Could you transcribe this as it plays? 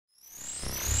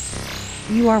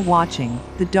You are watching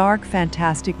the Dark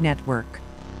Fantastic Network.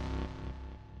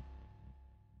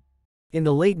 In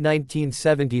the late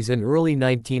 1970s and early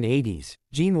 1980s,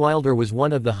 Gene Wilder was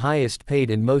one of the highest paid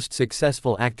and most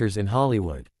successful actors in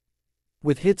Hollywood.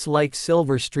 With hits like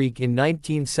Silver Streak in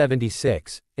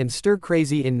 1976, and Stir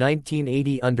Crazy in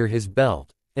 1980 under his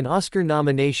belt, and Oscar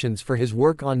nominations for his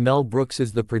work on Mel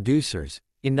Brooks's The Producers,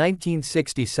 in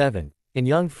 1967, and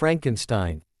Young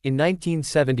Frankenstein, in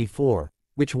 1974,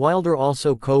 which Wilder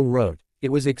also co-wrote,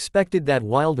 it was expected that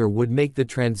Wilder would make the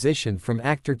transition from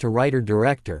actor to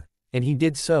writer-director, and he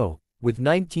did so, with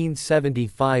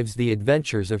 1975's The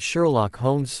Adventures of Sherlock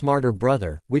Holmes' Smarter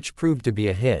Brother, which proved to be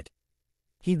a hit.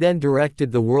 He then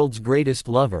directed The World's Greatest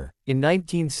Lover, in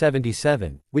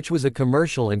 1977, which was a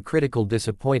commercial and critical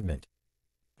disappointment.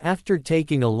 After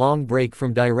taking a long break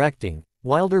from directing,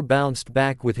 Wilder bounced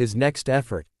back with his next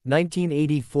effort,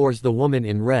 1984's The Woman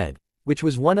in Red, which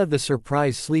was one of the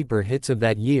surprise sleeper hits of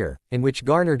that year, and which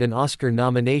garnered an Oscar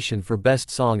nomination for Best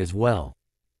Song as well.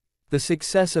 The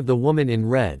success of The Woman in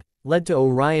Red led to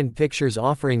Orion Pictures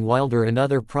offering Wilder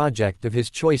another project of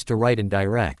his choice to write and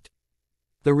direct.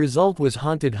 The result was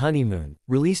Haunted Honeymoon,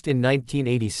 released in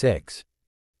 1986.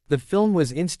 The film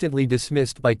was instantly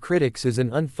dismissed by critics as an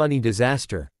unfunny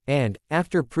disaster, and,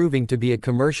 after proving to be a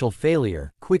commercial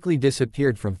failure, quickly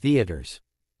disappeared from theaters.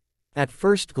 At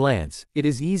first glance, it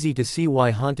is easy to see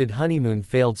why Haunted Honeymoon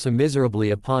failed so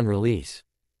miserably upon release.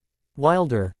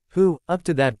 Wilder, who, up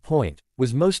to that point,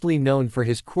 was mostly known for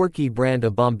his quirky brand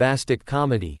of bombastic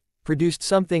comedy, produced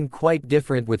something quite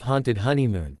different with Haunted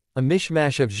Honeymoon, a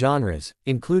mishmash of genres,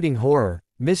 including horror,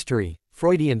 mystery,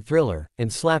 Freudian thriller,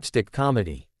 and slapstick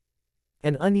comedy.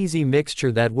 An uneasy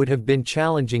mixture that would have been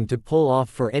challenging to pull off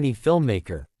for any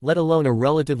filmmaker, let alone a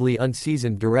relatively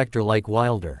unseasoned director like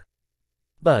Wilder.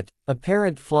 But,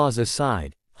 apparent flaws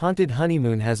aside, Haunted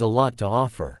Honeymoon has a lot to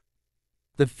offer.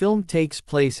 The film takes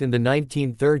place in the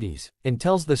 1930s, and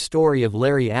tells the story of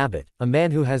Larry Abbott, a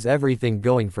man who has everything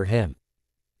going for him.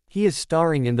 He is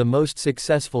starring in the most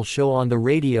successful show on the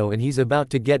radio and he's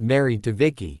about to get married to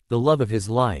Vicky, the love of his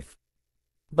life.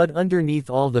 But underneath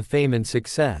all the fame and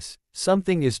success,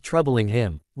 something is troubling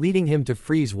him, leading him to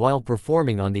freeze while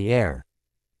performing on the air.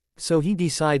 So he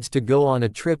decides to go on a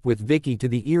trip with Vicky to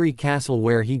the eerie castle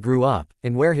where he grew up,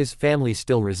 and where his family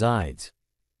still resides.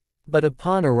 But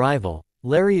upon arrival,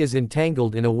 Larry is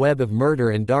entangled in a web of murder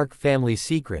and dark family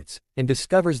secrets, and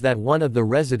discovers that one of the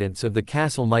residents of the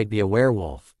castle might be a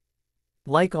werewolf.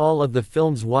 Like all of the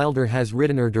films Wilder has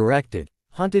written or directed,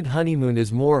 Haunted Honeymoon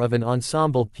is more of an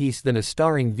ensemble piece than a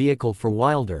starring vehicle for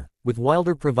Wilder, with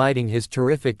Wilder providing his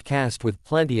terrific cast with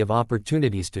plenty of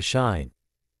opportunities to shine.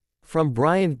 From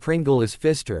Brian Pringle as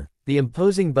Pfister, the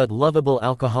imposing but lovable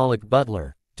alcoholic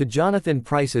butler, to Jonathan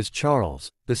Pryce as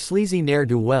Charles, the sleazy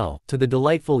ne'er-do-well, to the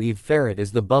delightful Eve Ferret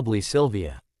as the bubbly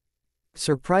Sylvia.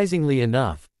 Surprisingly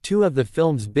enough, two of the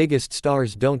film's biggest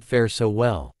stars don't fare so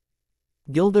well.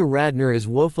 Gilda Radner is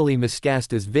woefully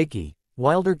miscast as Vicky,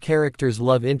 Wilder character's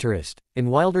love interest, and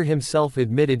Wilder himself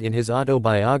admitted in his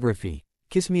autobiography,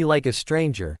 Kiss Me Like a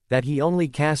Stranger, that he only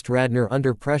cast Radner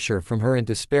under pressure from her and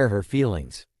to spare her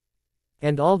feelings.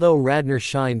 And although Radner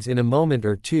shines in a moment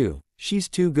or two, she's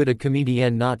too good a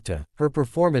comedienne not to, her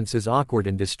performance is awkward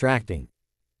and distracting.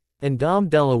 And Dame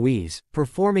DeLuise,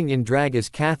 performing in drag as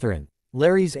Catherine,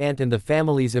 Larry's aunt and the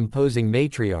family's imposing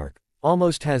matriarch,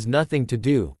 almost has nothing to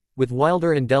do, with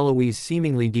Wilder and DeLuise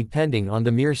seemingly depending on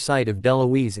the mere sight of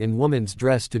DeLuise in woman's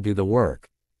dress to do the work.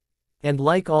 And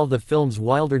like all the films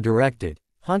Wilder directed,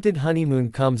 Haunted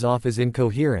Honeymoon comes off as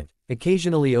incoherent,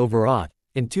 occasionally overwrought,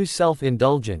 and too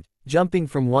self-indulgent, jumping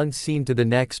from one scene to the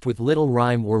next with little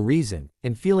rhyme or reason,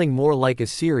 and feeling more like a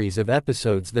series of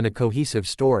episodes than a cohesive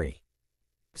story.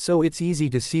 So it's easy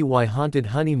to see why Haunted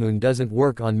Honeymoon doesn't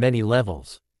work on many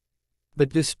levels. But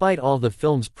despite all the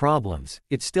film's problems,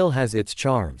 it still has its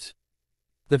charms.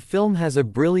 The film has a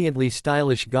brilliantly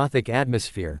stylish Gothic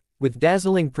atmosphere, with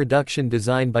dazzling production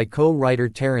design by co-writer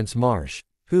Terrence Marsh,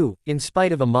 who, in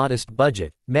spite of a modest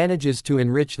budget, manages to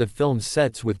enrich the film's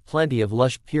sets with plenty of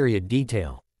lush period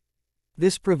detail.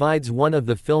 This provides one of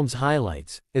the film's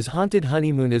highlights, as Haunted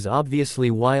Honeymoon is obviously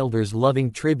Wilder's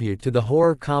loving tribute to the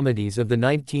horror comedies of the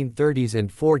 1930s and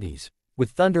 40s,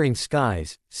 with thundering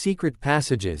skies, secret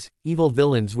passages, evil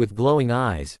villains with glowing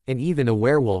eyes, and even a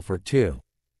werewolf or two.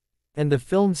 And the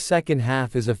film's second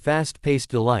half is a fast-paced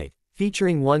delight,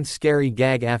 featuring one scary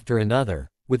gag after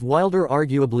another, with Wilder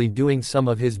arguably doing some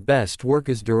of his best work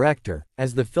as director,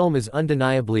 as the film is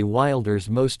undeniably Wilder's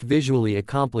most visually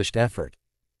accomplished effort.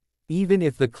 Even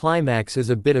if the climax is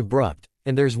a bit abrupt,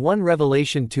 and there's one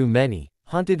revelation too many,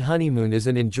 Haunted Honeymoon is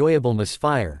an enjoyable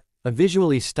misfire, a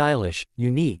visually stylish,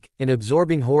 unique, and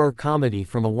absorbing horror comedy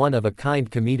from a one-of-a-kind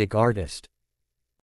comedic artist.